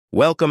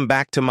Welcome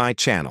back to my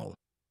channel,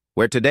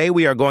 where today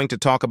we are going to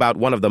talk about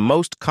one of the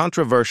most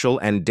controversial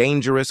and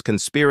dangerous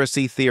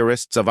conspiracy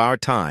theorists of our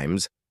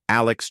times,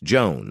 Alex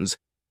Jones,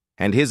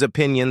 and his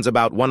opinions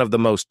about one of the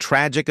most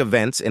tragic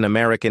events in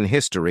American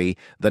history,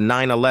 the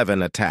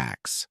 9/11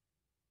 attacks.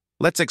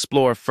 Let's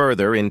explore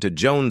further into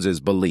Jones's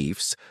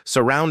beliefs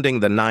surrounding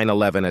the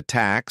 9/11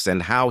 attacks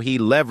and how he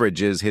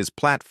leverages his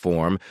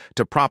platform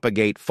to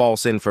propagate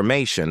false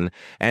information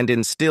and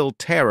instill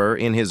terror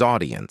in his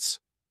audience.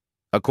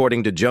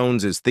 According to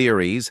Jones's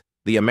theories,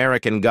 the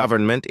American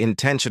government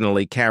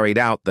intentionally carried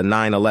out the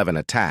 9/11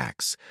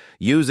 attacks,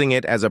 using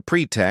it as a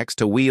pretext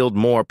to wield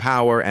more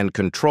power and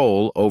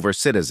control over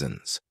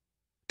citizens.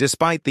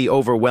 Despite the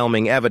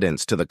overwhelming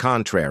evidence to the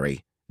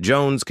contrary,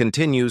 Jones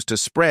continues to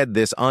spread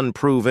this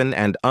unproven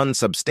and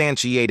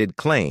unsubstantiated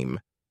claim,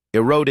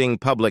 eroding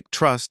public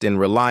trust in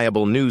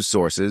reliable news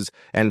sources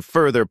and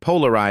further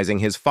polarizing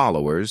his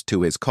followers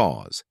to his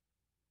cause.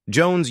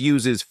 Jones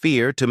uses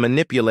fear to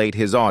manipulate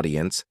his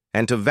audience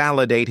and to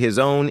validate his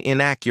own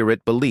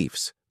inaccurate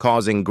beliefs,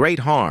 causing great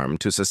harm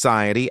to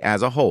society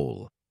as a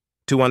whole.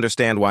 To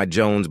understand why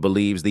Jones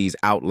believes these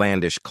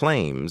outlandish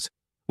claims,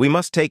 we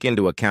must take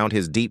into account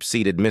his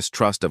deep-seated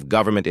mistrust of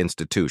government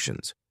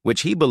institutions,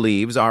 which he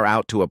believes are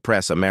out to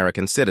oppress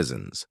American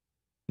citizens.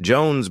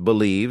 Jones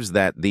believes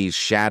that these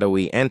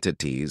shadowy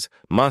entities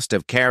must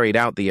have carried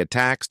out the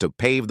attacks to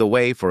pave the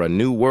way for a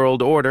new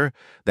world order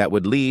that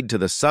would lead to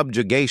the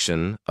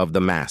subjugation of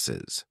the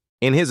masses.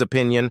 In his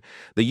opinion,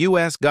 the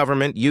U.S.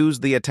 government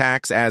used the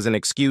attacks as an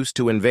excuse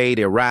to invade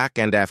Iraq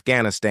and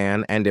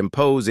Afghanistan and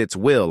impose its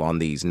will on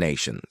these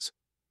nations.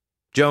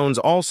 Jones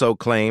also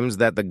claims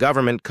that the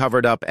government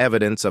covered up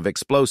evidence of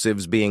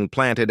explosives being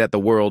planted at the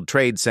World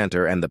Trade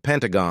Center and the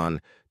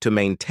Pentagon to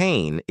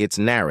maintain its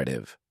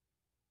narrative.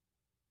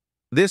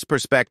 This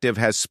perspective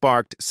has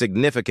sparked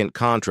significant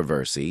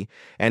controversy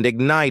and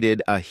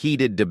ignited a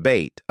heated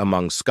debate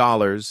among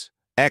scholars,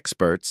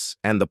 experts,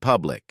 and the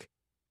public.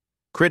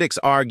 Critics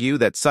argue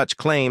that such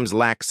claims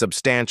lack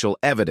substantial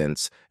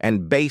evidence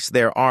and base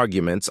their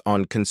arguments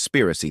on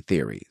conspiracy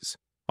theories.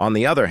 On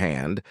the other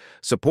hand,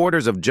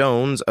 supporters of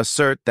Jones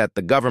assert that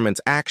the government's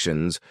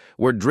actions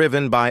were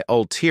driven by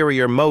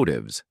ulterior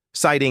motives,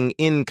 citing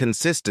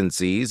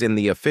inconsistencies in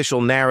the official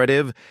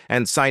narrative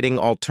and citing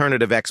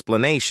alternative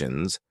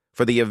explanations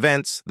for the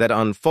events that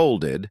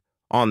unfolded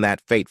on that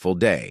fateful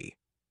day.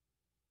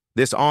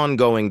 This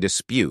ongoing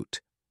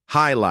dispute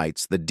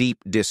highlights the deep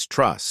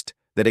distrust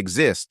that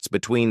exists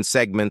between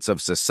segments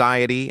of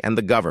society and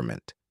the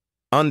government,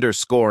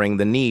 underscoring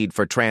the need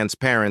for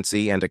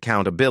transparency and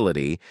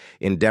accountability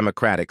in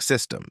democratic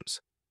systems.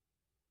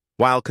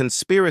 While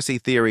conspiracy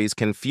theories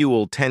can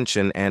fuel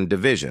tension and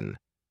division,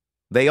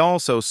 they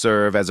also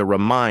serve as a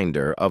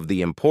reminder of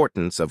the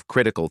importance of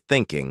critical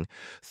thinking,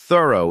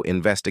 thorough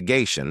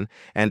investigation,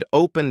 and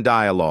open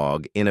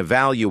dialogue in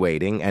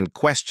evaluating and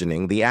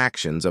questioning the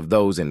actions of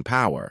those in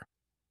power.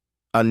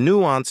 A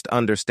nuanced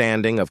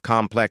understanding of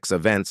complex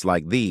events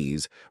like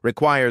these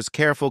requires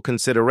careful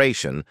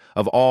consideration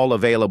of all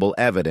available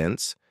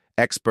evidence,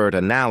 expert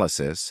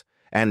analysis,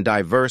 and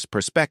diverse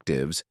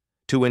perspectives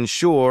to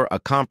ensure a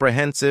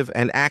comprehensive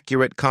and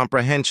accurate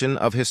comprehension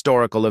of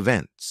historical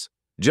events.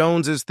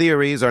 Jones's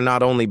theories are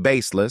not only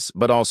baseless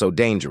but also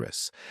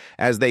dangerous,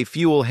 as they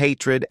fuel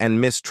hatred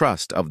and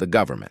mistrust of the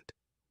government.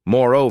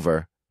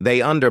 Moreover,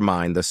 they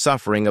undermine the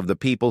suffering of the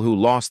people who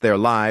lost their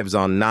lives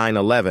on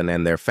 9/11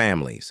 and their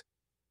families.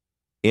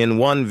 In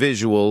one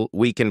visual,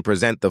 we can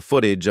present the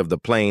footage of the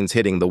planes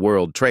hitting the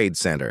World Trade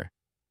Center,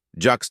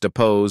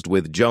 juxtaposed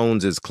with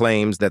Jones's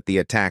claims that the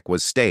attack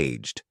was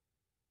staged.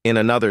 In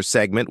another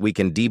segment, we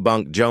can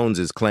debunk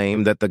Jones's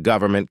claim that the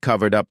government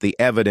covered up the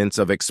evidence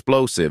of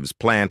explosives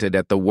planted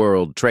at the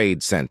World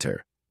Trade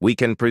Center. We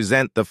can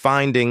present the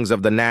findings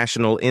of the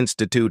National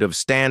Institute of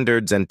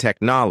Standards and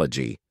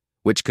Technology,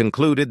 which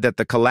concluded that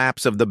the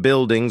collapse of the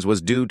buildings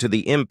was due to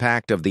the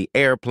impact of the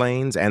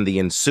airplanes and the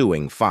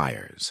ensuing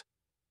fires.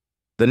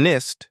 The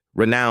NIST,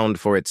 renowned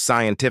for its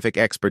scientific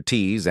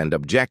expertise and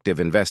objective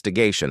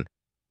investigation,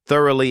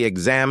 thoroughly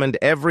examined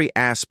every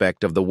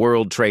aspect of the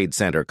World Trade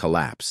Center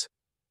collapse.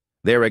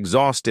 Their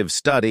exhaustive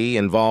study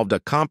involved a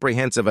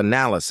comprehensive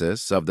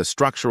analysis of the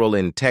structural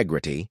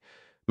integrity,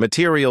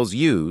 materials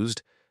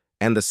used,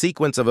 and the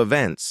sequence of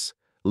events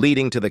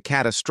leading to the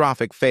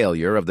catastrophic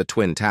failure of the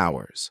Twin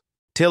Towers.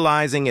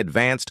 Utilizing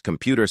advanced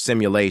computer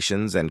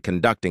simulations and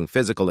conducting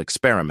physical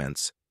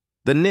experiments,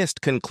 the NIST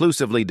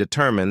conclusively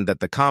determined that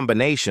the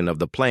combination of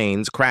the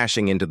planes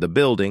crashing into the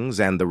buildings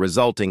and the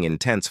resulting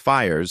intense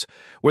fires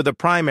were the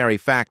primary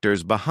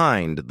factors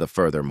behind the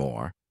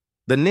furthermore.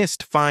 The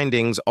NIST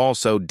findings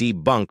also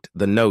debunked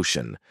the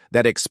notion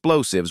that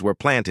explosives were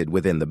planted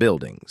within the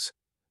buildings.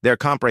 Their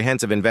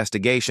comprehensive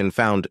investigation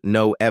found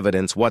no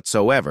evidence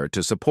whatsoever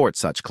to support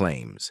such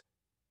claims.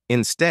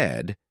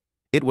 Instead,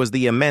 it was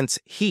the immense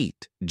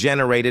heat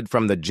generated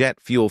from the jet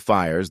fuel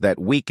fires that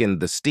weakened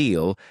the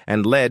steel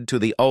and led to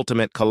the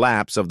ultimate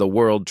collapse of the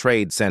World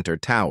Trade Center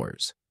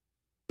towers.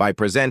 By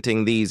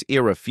presenting these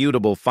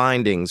irrefutable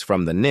findings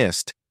from the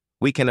NIST,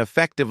 we can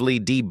effectively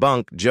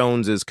debunk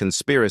Jones's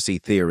conspiracy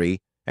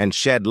theory and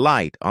shed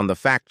light on the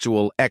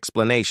factual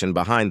explanation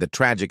behind the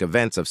tragic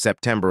events of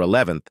September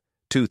 11,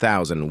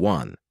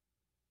 2001.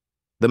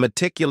 The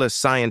meticulous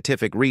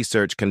scientific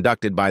research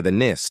conducted by the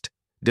NIST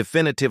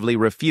definitively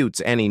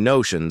refutes any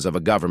notions of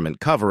a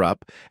government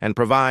cover-up and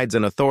provides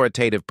an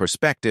authoritative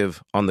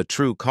perspective on the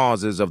true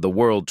causes of the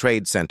World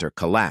Trade Center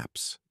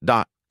collapse.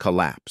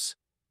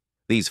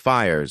 These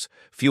fires,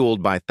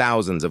 fueled by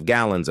thousands of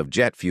gallons of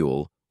jet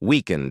fuel,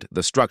 weakened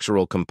the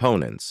structural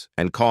components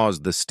and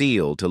caused the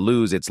steel to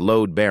lose its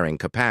load-bearing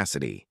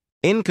capacity.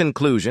 In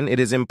conclusion, it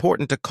is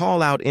important to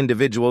call out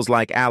individuals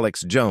like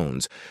Alex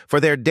Jones for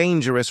their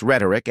dangerous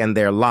rhetoric and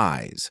their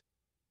lies.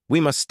 We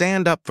must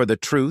stand up for the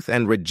truth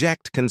and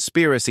reject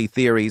conspiracy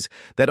theories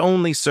that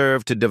only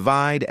serve to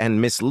divide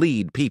and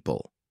mislead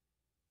people.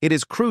 It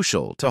is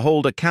crucial to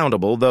hold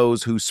accountable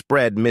those who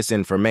spread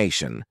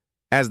misinformation,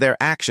 as their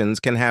actions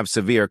can have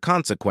severe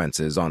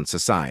consequences on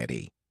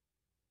society.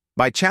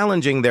 By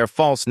challenging their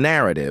false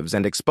narratives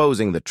and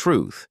exposing the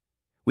truth,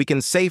 we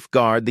can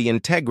safeguard the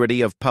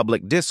integrity of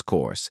public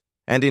discourse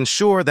and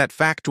ensure that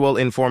factual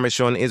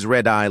information is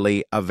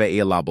readily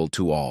available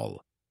to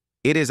all.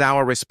 It is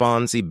our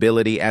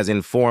responsibility as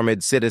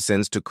informed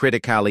citizens to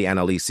critically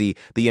analyze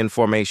the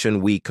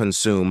information we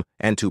consume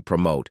and to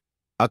promote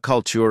a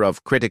culture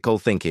of critical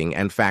thinking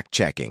and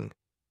fact-checking.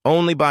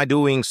 Only by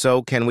doing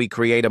so can we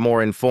create a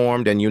more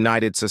informed and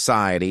united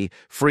society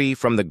free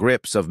from the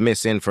grips of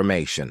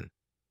misinformation.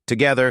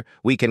 Together,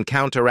 we can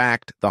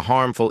counteract the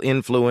harmful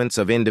influence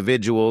of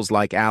individuals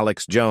like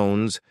Alex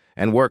Jones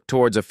and work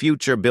towards a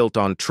future built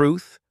on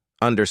truth,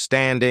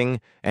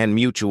 understanding, and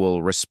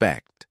mutual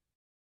respect.